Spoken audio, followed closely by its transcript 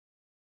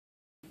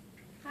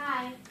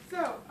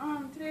So,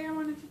 today I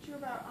want to teach you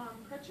about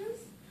crutches.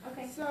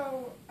 Okay.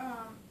 So,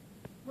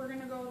 we're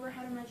going to go over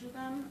how to measure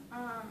them,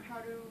 how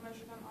to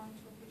measure them onto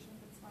a patient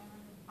that's lying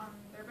on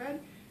their bed,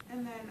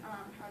 and then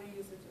how to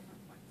use the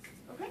different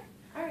points. Okay?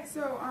 Alright.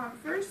 So,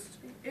 first,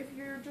 if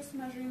you're just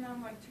measuring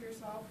them like to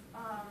yourself,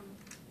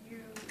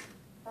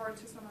 or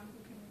to someone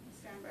who can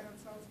stand by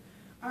themselves,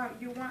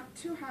 you want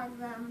to have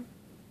them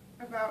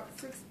about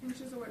 6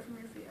 inches away from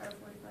your feet at a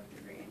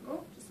 45-degree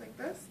angle, just like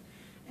this.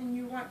 And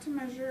you want to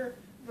measure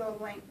the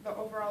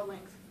overall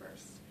length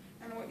first.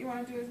 And what you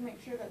want to do is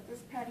make sure that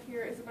this pad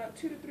here is about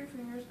 2 to 3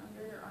 fingers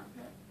under your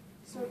armpit.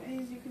 So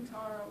these, you can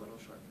tell, are a little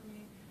short for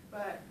me,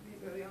 but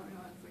these are the only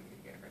ones we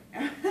could get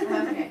right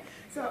now. Okay.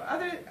 So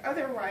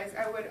otherwise,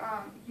 I would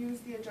use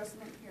the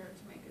adjustment here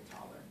to make it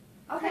taller.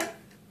 Okay.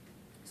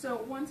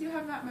 So once you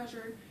have that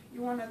measured,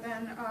 you want to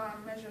then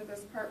measure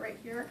this part right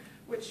here,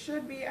 which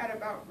should be at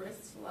about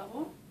wrist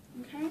level.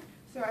 Okay.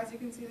 So as you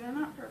can see, they're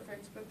not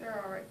perfect, but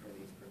they're all right for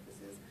these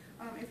purposes.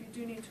 If you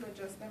do need to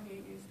adjust them, you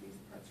use these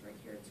parts right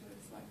here to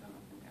slide them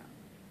up and down.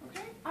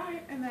 Okay?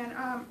 Alright, and then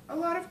a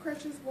lot of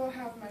crutches will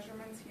have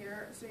measurements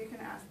here, so you can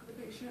ask the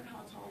patient how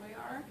tall they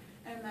are,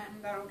 and then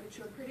that'll get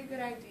you a pretty good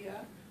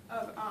idea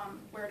of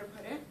where to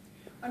put it.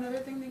 Another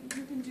thing that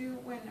you can do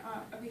when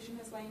a patient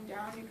is laying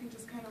down, you can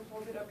just kind of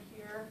hold it up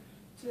here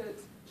to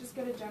just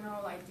get a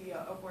general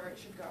idea of where it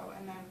should go,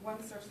 and then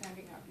once they're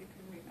standing up, you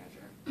can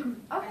remeasure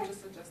Okay. and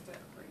just adjust it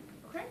accordingly.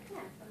 Okay?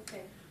 Yeah, sounds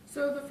good.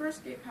 So the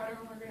first gait pattern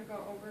we're going to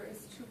go over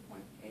is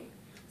 2-point gait.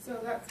 So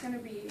that's going to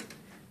be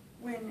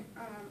when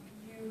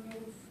you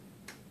move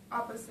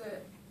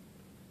opposite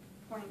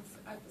points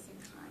at the same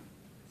time.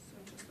 So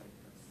just like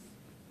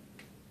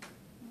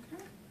this.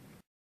 Okay?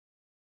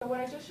 So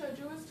what I just showed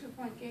you was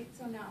 2-point gait.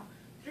 So now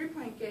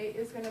 3-point gait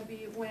is going to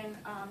be when,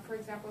 for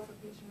example, if a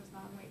patient is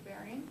non-weight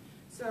bearing.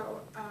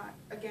 So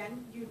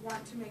again, you'd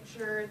want to make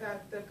sure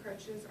that the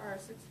crutches are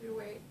 6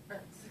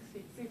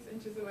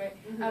 inches away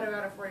at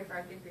about a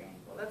 45-degree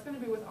angle. That's going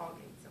to be with all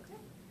gaits, okay?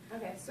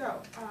 Okay,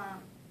 so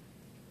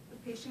the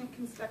patient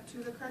can step to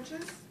the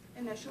crutches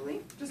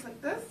initially, just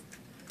like this.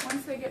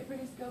 Once they get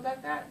pretty skilled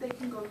at that, they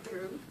can go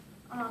through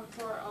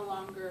for a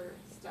longer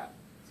step,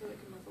 so they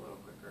can move a little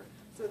quicker.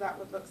 So that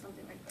would look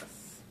something like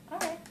this.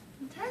 Okay.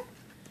 Okay?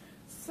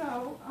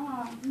 So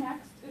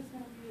next is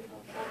going to be a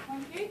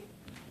 4-point gait.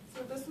 So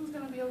this one's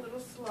going to be a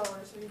little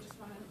slower, so you just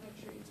want to make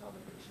sure you tell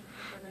the patient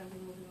that they're going to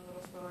be moving a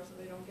little slower so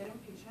they don't get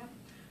impatient.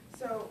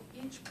 So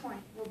each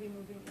point will be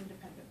moving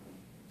independently.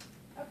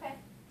 Okay.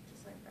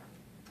 Just like that.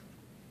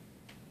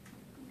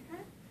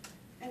 Okay.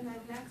 And then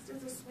next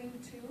is a swing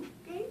 2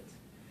 gait,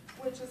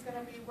 which is going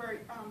to be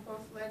where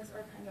both legs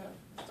are kind of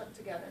stuck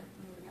together,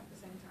 moving at the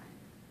same time.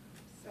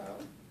 So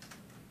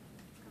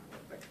it's going to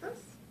look like this.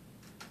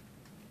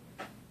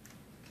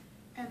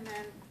 And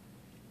then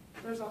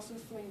there's also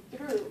swing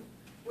through,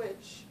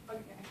 which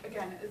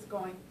again is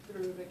going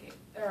through the gait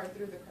or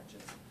through the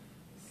crutches,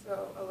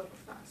 so a little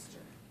faster.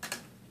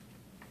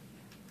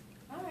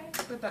 All right.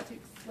 But that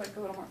takes like a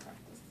little more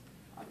practice,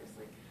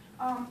 obviously.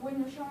 When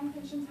you're showing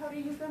patients how to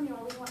use them, you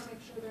always want to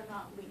make sure they're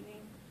not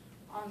leaning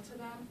onto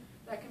them.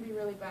 That can be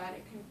really bad.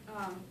 It can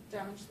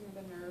damage some of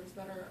the nerves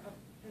that are up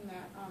in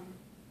that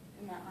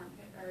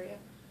armpit area.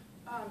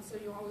 So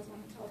you always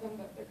want to tell them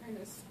that they're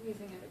kind of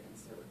squeezing it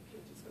against their rib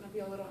cage. It's going to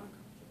be a little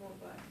uncomfortable,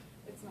 but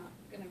it's not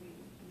going to be